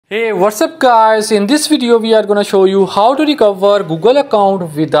Hey, what's up guys? In this video we are gonna show you how to recover Google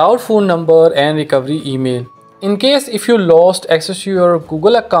account without phone number and recovery email. In case if you lost access to your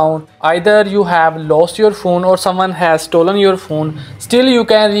Google account, either you have lost your phone or someone has stolen your phone, still you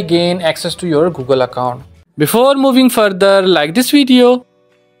can regain access to your Google account. Before moving further, like this video,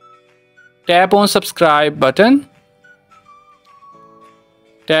 tap on subscribe button,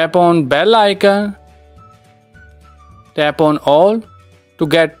 tap on bell icon, tap on all to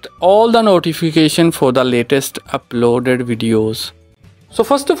get all the notification for the latest uploaded videos. So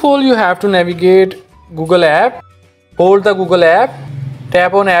first of all, you have to navigate Google app, hold the Google app,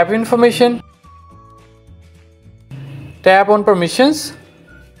 tap on app information, tap on permissions,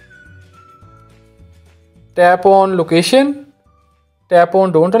 tap on location, tap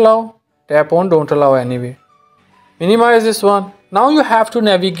on don't allow anyway. Minimize this one. Now you have to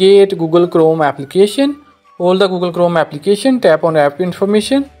navigate Google Chrome application. Hold the Google Chrome application, tap on app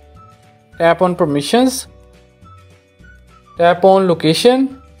information, tap on permissions, tap on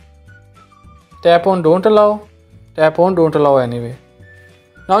location, tap on don't allow anyway.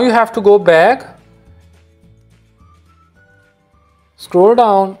 Now you have to go back, scroll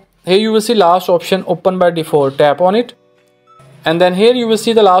down. Here you will see last option open by default, tap on it, and then here you will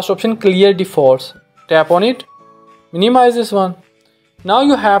see the last option clear defaults, tap on it. Minimize this one. Now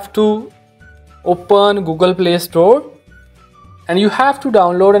you have to open Google Play Store and you have to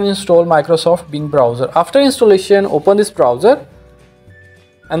download and install Microsoft Bing browser. After installation, open this browser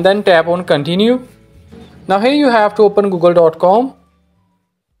and then tap on continue. Now here you have to open google.com.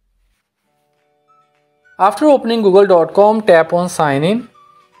 After opening google.com, tap on sign in.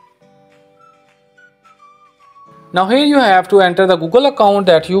 Now here you have to enter the Google account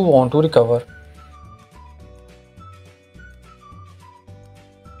that you want to recover.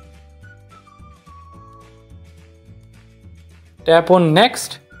 Tap on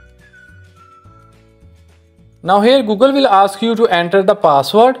next. Now here Google will ask you to enter the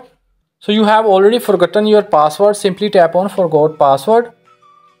password. So you have already forgotten your password, simply tap on forgot password.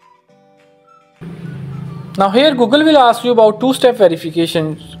 Now here Google will ask you about two-step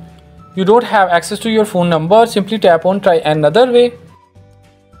verification. You don't have access to your phone number, simply tap on try another way.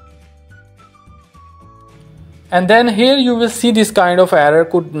 And then here you will see this kind of error,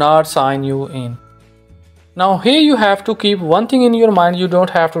 could not sign you in. Now here you have to keep one thing in your mind, you don't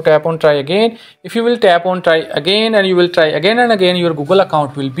have to tap on try again. If you will tap on try again and you will try again and again, your Google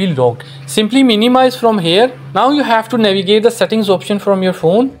account will be locked. Simply minimize from here. Now you have to navigate the settings option from your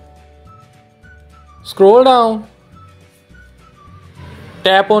phone. Scroll down.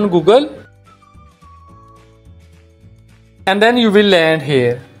 Tap on Google. And then you will land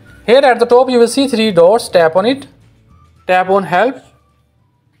here. Here at the top you will see three dots, tap on it. Tap on help.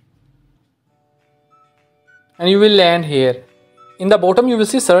 And you will land here. In the bottom you will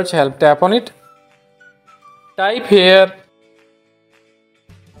see search help, tap on it. Type here,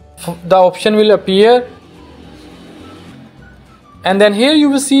 the option will appear. And then here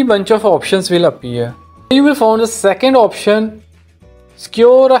you will see bunch of options will appear. You will find the second option,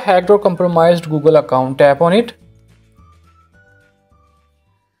 secure a hacked or compromised Google account, tap on it.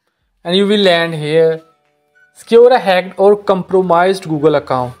 And you will land here, secure a hacked or compromised Google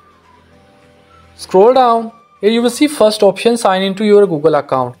account. Scroll down. Here you will see first option, sign into your Google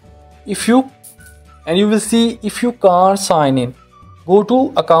account. You will see if you can't sign in, go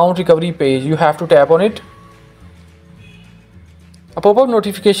to account recovery page. You have to tap on it. A pop-up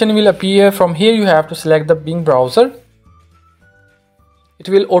notification will appear. From here you have to select the Bing browser. It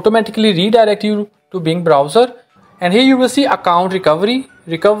will automatically redirect you to Bing browser. And here you will see account recovery,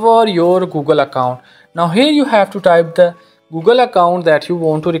 recover your Google account. Now here you have to type the Google account that you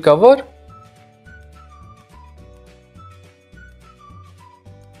want to recover.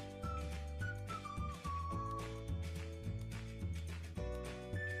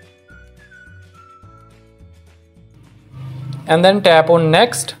 And then tap on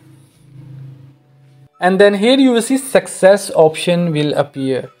next. And then here you will see success option will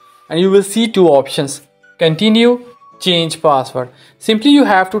appear. And you will see two options, continue, change password. Simply you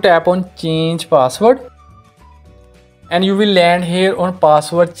have to tap on change password. And you will land here on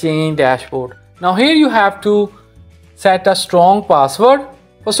password change dashboard. Now here you have to set a strong password.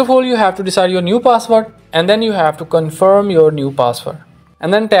 First of all you have to decide your new password. And then you have to confirm your new password.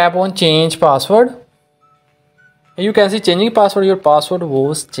 And then tap on change password. You can see changing password, your password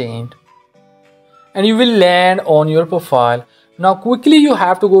was changed. And you will land on your profile. Now quickly you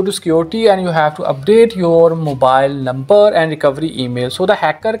have to go to security and you have to update your mobile number and recovery email so the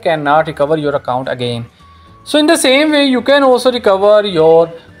hacker cannot recover your account again. So in the same way, you can also recover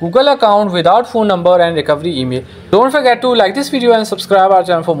your Google account without phone number and recovery email. Don't forget to like this video and subscribe our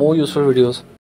channel for more useful videos.